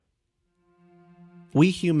We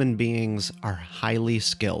human beings are highly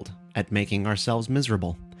skilled at making ourselves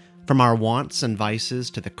miserable. From our wants and vices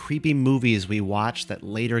to the creepy movies we watch that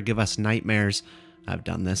later give us nightmares, I've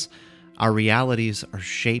done this, our realities are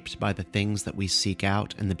shaped by the things that we seek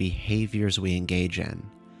out and the behaviors we engage in.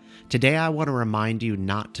 Today I want to remind you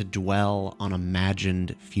not to dwell on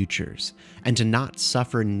imagined futures and to not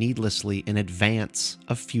suffer needlessly in advance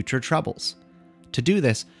of future troubles. To do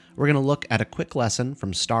this, we're going to look at a quick lesson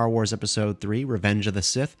from Star Wars Episode 3, Revenge of the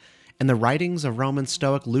Sith, and the writings of Roman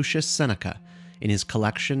Stoic Lucius Seneca in his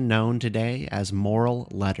collection known today as Moral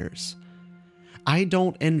Letters. I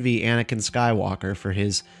don't envy Anakin Skywalker for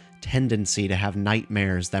his tendency to have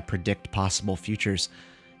nightmares that predict possible futures.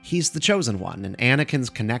 He's the chosen one, and Anakin's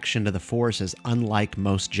connection to the Force is unlike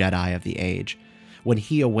most Jedi of the age. When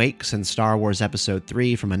he awakes in Star Wars Episode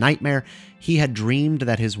 3 from a nightmare, he had dreamed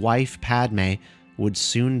that his wife, Padme, would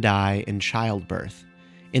soon die in childbirth.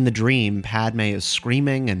 In the dream, Padme is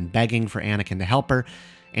screaming and begging for Anakin to help her.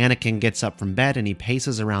 Anakin gets up from bed and he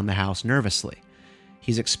paces around the house nervously.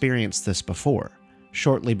 He's experienced this before,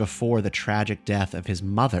 shortly before the tragic death of his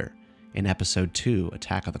mother in Episode 2,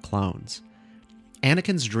 Attack of the Clones.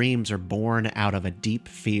 Anakin's dreams are born out of a deep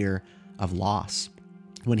fear of loss.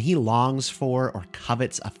 When he longs for or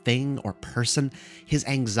covets a thing or person, his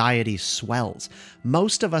anxiety swells.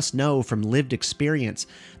 Most of us know from lived experience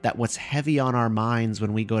that what's heavy on our minds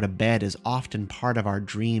when we go to bed is often part of our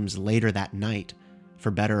dreams later that night,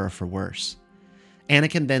 for better or for worse.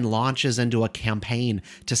 Anakin then launches into a campaign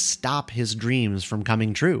to stop his dreams from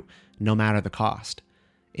coming true, no matter the cost.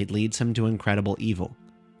 It leads him to incredible evil,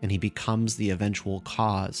 and he becomes the eventual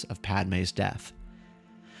cause of Padme's death.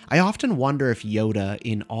 I often wonder if Yoda,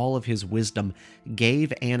 in all of his wisdom,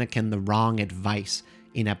 gave Anakin the wrong advice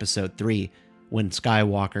in Episode 3 when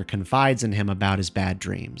Skywalker confides in him about his bad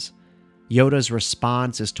dreams. Yoda's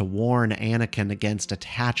response is to warn Anakin against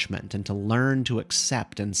attachment and to learn to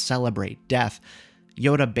accept and celebrate death.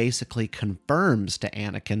 Yoda basically confirms to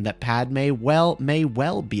Anakin that Padme may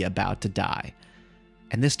well be about to die.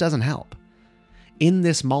 And this doesn't help. In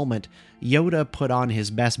this moment, Yoda put on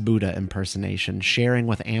his best Buddha impersonation, sharing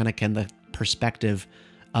with Anakin the perspective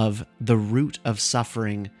of the root of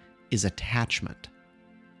suffering is attachment.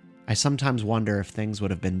 I sometimes wonder if things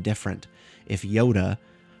would have been different if Yoda,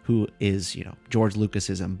 who is, George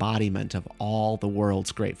Lucas's embodiment of all the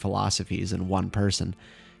world's great philosophies in one person,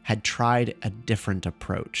 had tried a different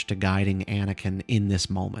approach to guiding Anakin in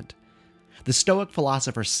this moment. The Stoic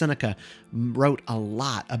philosopher Seneca wrote a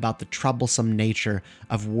lot about the troublesome nature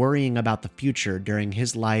of worrying about the future during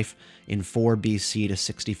his life in 4 BC to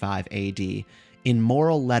 65 AD. In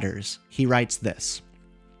Moral Letters, he writes this: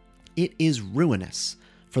 "It is ruinous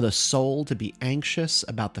for the soul to be anxious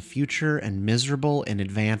about the future and miserable in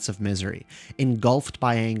advance of misery, engulfed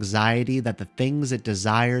by anxiety that the things it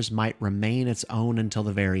desires might remain its own until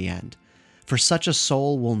the very end. For such a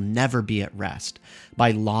soul will never be at rest.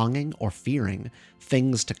 By longing or fearing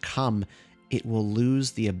things to come, it will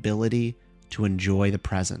lose the ability to enjoy the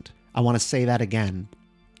present." I want to say that again.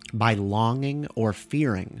 By longing or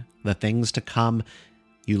fearing the things to come,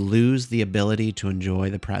 you lose the ability to enjoy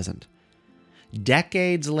the present.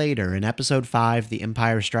 Decades later, in Episode 5, The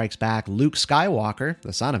Empire Strikes Back, Luke Skywalker,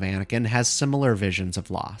 the son of Anakin, has similar visions of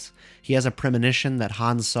loss. He has a premonition that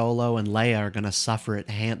Han Solo and Leia are going to suffer at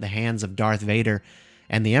the hands of Darth Vader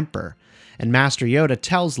and the Emperor. And Master Yoda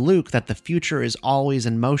tells Luke that the future is always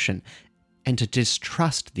in motion and to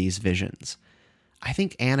distrust these visions. I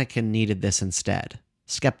think Anakin needed this instead,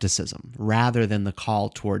 skepticism, rather than the call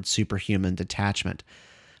toward superhuman detachment.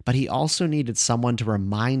 But he also needed someone to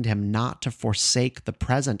remind him not to forsake the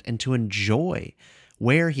present and to enjoy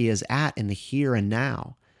where he is at in the here and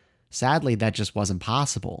now. Sadly, that just wasn't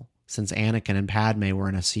possible, since Anakin and Padme were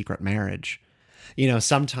in a secret marriage.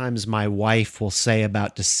 Sometimes my wife will say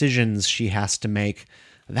about decisions she has to make,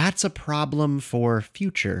 "That's a problem for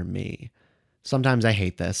future me." Sometimes I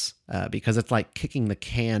hate this because it's like kicking the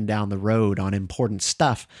can down the road on important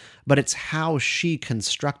stuff, but it's how she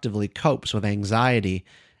constructively copes with anxiety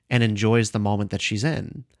and enjoys the moment that she's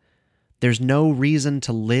in. There's no reason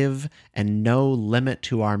to live and no limit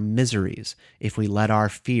to our miseries if we let our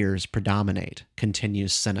fears predominate,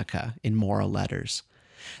 continues Seneca in Moral Letters.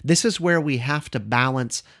 This is where we have to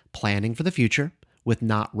balance planning for the future with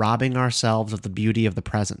not robbing ourselves of the beauty of the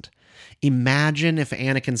present. Imagine if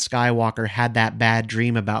Anakin Skywalker had that bad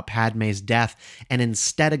dream about Padme's death, and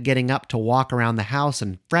instead of getting up to walk around the house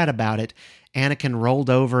and fret about it, Anakin rolled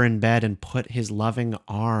over in bed and put his loving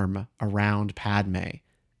arm around Padme,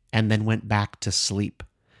 and then went back to sleep.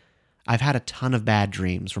 I've had a ton of bad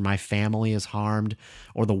dreams where my family is harmed,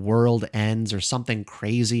 or the world ends, or something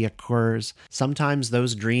crazy occurs. Sometimes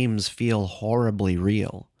those dreams feel horribly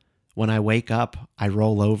real. When I wake up, I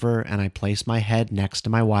roll over and I place my head next to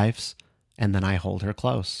my wife's, and then I hold her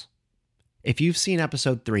close. If you've seen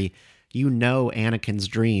episode 3, you know Anakin's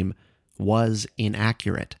dream was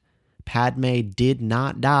inaccurate. Padme did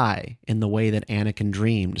not die in the way that Anakin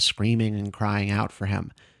dreamed, screaming and crying out for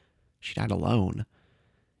him. She died alone.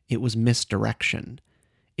 It was misdirection.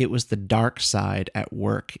 It was the dark side at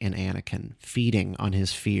work in Anakin, feeding on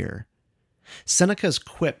his fear. Seneca's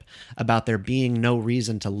quip about there being no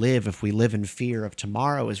reason to live if we live in fear of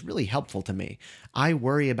tomorrow is really helpful to me. I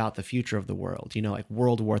worry about the future of the world, like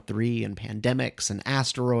World War III and pandemics and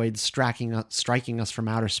asteroids striking us from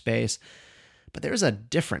outer space. But there's a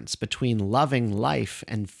difference between loving life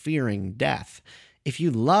and fearing death. If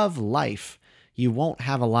you love life, you won't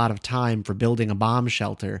have a lot of time for building a bomb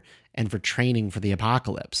shelter and for training for the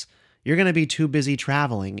apocalypse. You're going to be too busy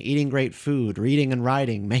traveling, eating great food, reading and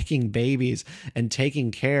writing, making babies, and taking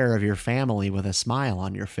care of your family with a smile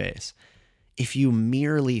on your face. If you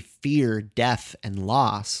merely fear death and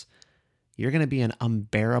loss, you're going to be an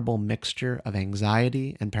unbearable mixture of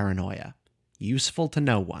anxiety and paranoia, useful to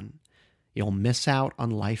no one. You'll miss out on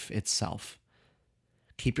life itself.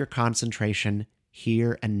 Keep your concentration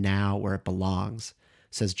here and now where it belongs,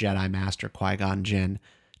 says Jedi Master Qui-Gon Jinn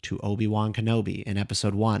to Obi-Wan Kenobi in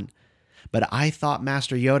Episode 1. But I thought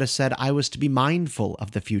Master Yoda said I was to be mindful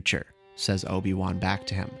of the future, says Obi-Wan back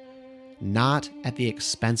to him. Not at the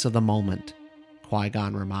expense of the moment,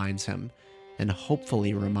 Qui-Gon reminds him, and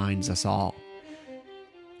hopefully reminds us all.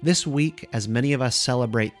 This week, as many of us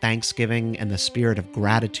celebrate Thanksgiving and the spirit of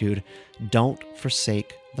gratitude, don't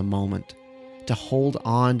forsake the moment. To hold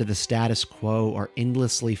on to the status quo or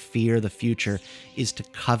endlessly fear the future is to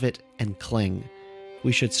covet and cling.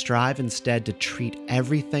 We should strive instead to treat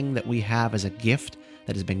everything that we have as a gift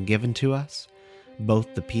that has been given to us,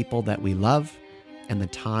 both the people that we love and the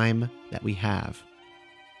time that we have.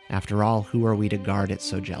 After all, who are we to guard it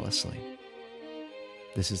so jealously?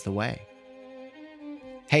 This is the way.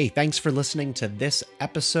 Hey, thanks for listening to this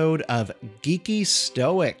episode of Geeky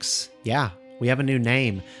Stoics. Yeah, we have a new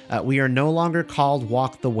name. We are no longer called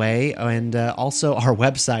Walk the Way, and also our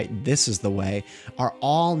website, This Is the Way, are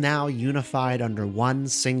all now unified under one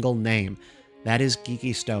single name. That is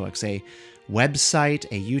Geeky Stoics, a website,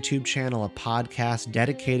 a YouTube channel, a podcast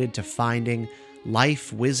dedicated to finding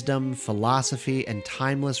life, wisdom, philosophy, and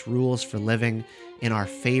timeless rules for living in our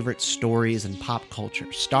favorite stories and pop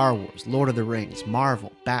culture. Star Wars, Lord of the Rings,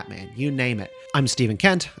 Marvel, Batman, you name it. I'm Stephen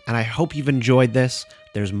Kent, and I hope you've enjoyed this.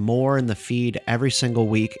 There's more in the feed every single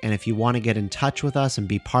week, and if you want to get in touch with us and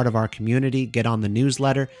be part of our community, get on the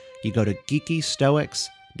newsletter, you go to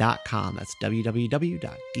geekystoics.com. That's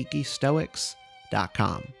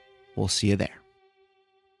www.geekystoics.com. We'll see you there.